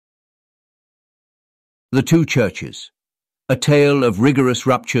The Two Churches, a tale of rigorous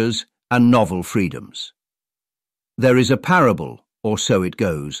ruptures and novel freedoms. There is a parable, or so it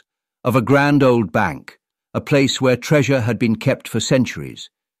goes, of a grand old bank, a place where treasure had been kept for centuries,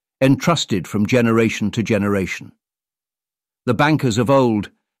 entrusted from generation to generation. The bankers of old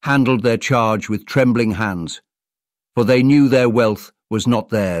handled their charge with trembling hands, for they knew their wealth was not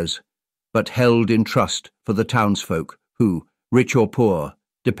theirs, but held in trust for the townsfolk who, rich or poor,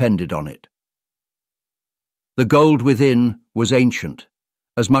 depended on it. The gold within was ancient,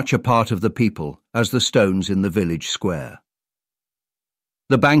 as much a part of the people as the stones in the village square.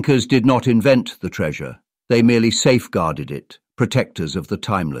 The bankers did not invent the treasure, they merely safeguarded it, protectors of the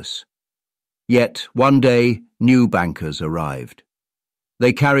timeless. Yet, one day, new bankers arrived.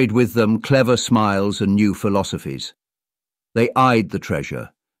 They carried with them clever smiles and new philosophies. They eyed the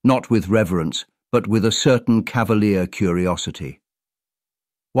treasure, not with reverence, but with a certain cavalier curiosity.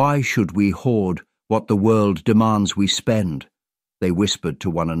 "Why should we hoard what the world demands we spend?" they whispered to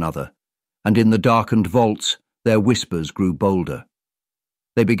one another, and in the darkened vaults their whispers grew bolder.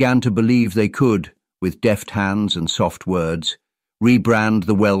 They began to believe they could, with deft hands and soft words, rebrand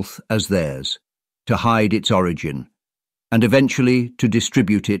the wealth as theirs, to hide its origin, and eventually to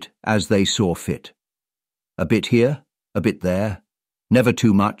distribute it as they saw fit. A bit here, a bit there, never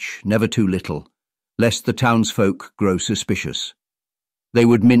too much, never too little, lest the townsfolk grow suspicious. They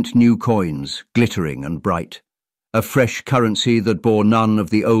would mint new coins, glittering and bright, a fresh currency that bore none of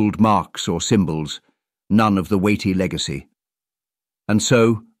the old marks or symbols, none of the weighty legacy. And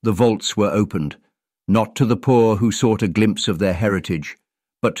so the vaults were opened, not to the poor who sought a glimpse of their heritage,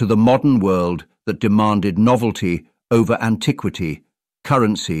 but to the modern world that demanded novelty over antiquity,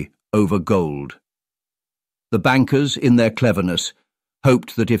 currency over gold. The bankers, in their cleverness,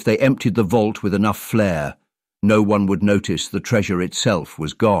 hoped that if they emptied the vault with enough flair, no one would notice the treasure itself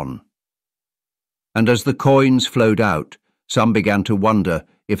was gone. And as the coins flowed out, some began to wonder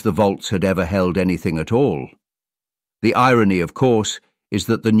if the vaults had ever held anything at all. The irony, of course, is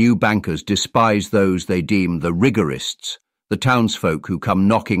that the new bankers despise those they deem the rigorists, the townsfolk who come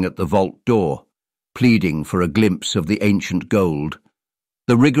knocking at the vault door, pleading for a glimpse of the ancient gold.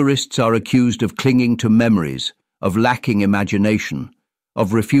 The rigorists are accused of clinging to memories, of lacking imagination,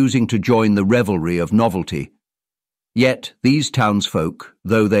 of refusing to join the revelry of novelty. Yet these townsfolk,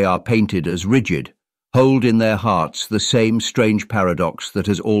 though they are painted as rigid, hold in their hearts the same strange paradox that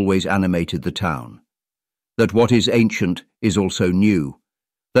has always animated the town. That what is ancient is also new,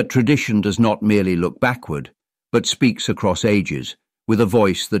 that tradition does not merely look backward, but speaks across ages, with a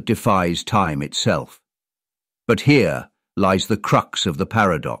voice that defies time itself. But here lies the crux of the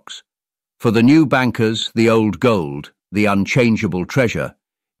paradox. For the new bankers, the old gold, the unchangeable treasure,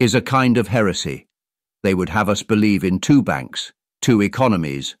 is a kind of heresy. They would have us believe in two banks, two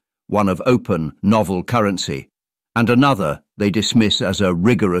economies, one of open, novel currency, and another they dismiss as a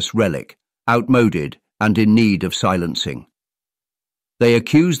rigorous relic, outmoded and in need of silencing. They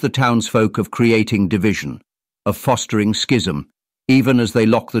accuse the townsfolk of creating division, of fostering schism, even as they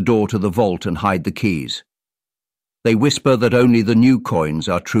lock the door to the vault and hide the keys. They whisper that only the new coins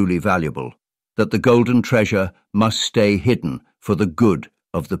are truly valuable, that the golden treasure must stay hidden for the good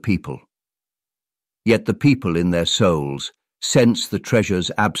of the people. Yet the people in their souls sense the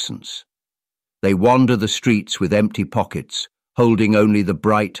treasure's absence. They wander the streets with empty pockets, holding only the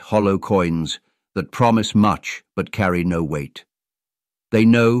bright, hollow coins that promise much but carry no weight. They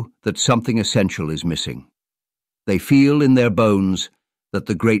know that something essential is missing. They feel in their bones that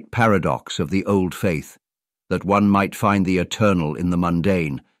the great paradox of the old faith, that one might find the eternal in the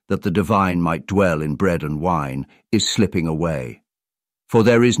mundane, that the divine might dwell in bread and wine, is slipping away. For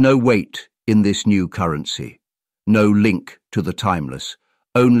there is no weight in this new currency, no link to the timeless,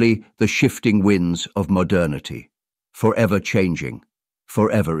 only the shifting winds of modernity, forever changing,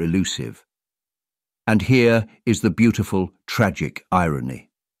 forever elusive. And here is the beautiful, tragic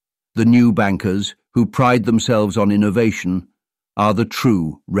irony. The new bankers, who pride themselves on innovation, are the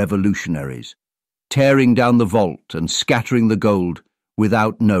true revolutionaries, tearing down the vault and scattering the gold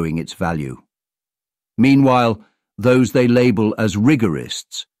without knowing its value. Meanwhile, those they label as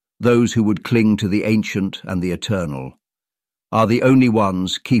rigorists, those who would cling to the ancient and the eternal, are the only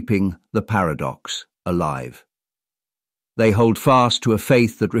ones keeping the paradox alive. They hold fast to a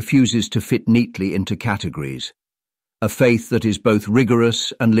faith that refuses to fit neatly into categories, a faith that is both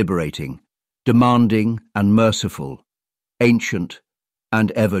rigorous and liberating, demanding and merciful, ancient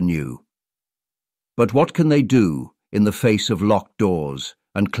and ever new. But what can they do in the face of locked doors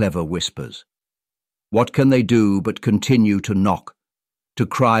and clever whispers? What can they do but continue to knock, to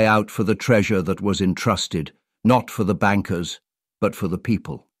cry out for the treasure that was entrusted, not for the bankers, but for the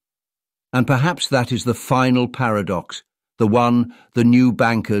people? And perhaps that is the final paradox, the one the new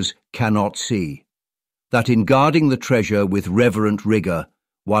bankers cannot see, that in guarding the treasure with reverent rigor,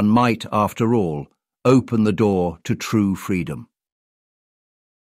 one might, after all, open the door to true freedom.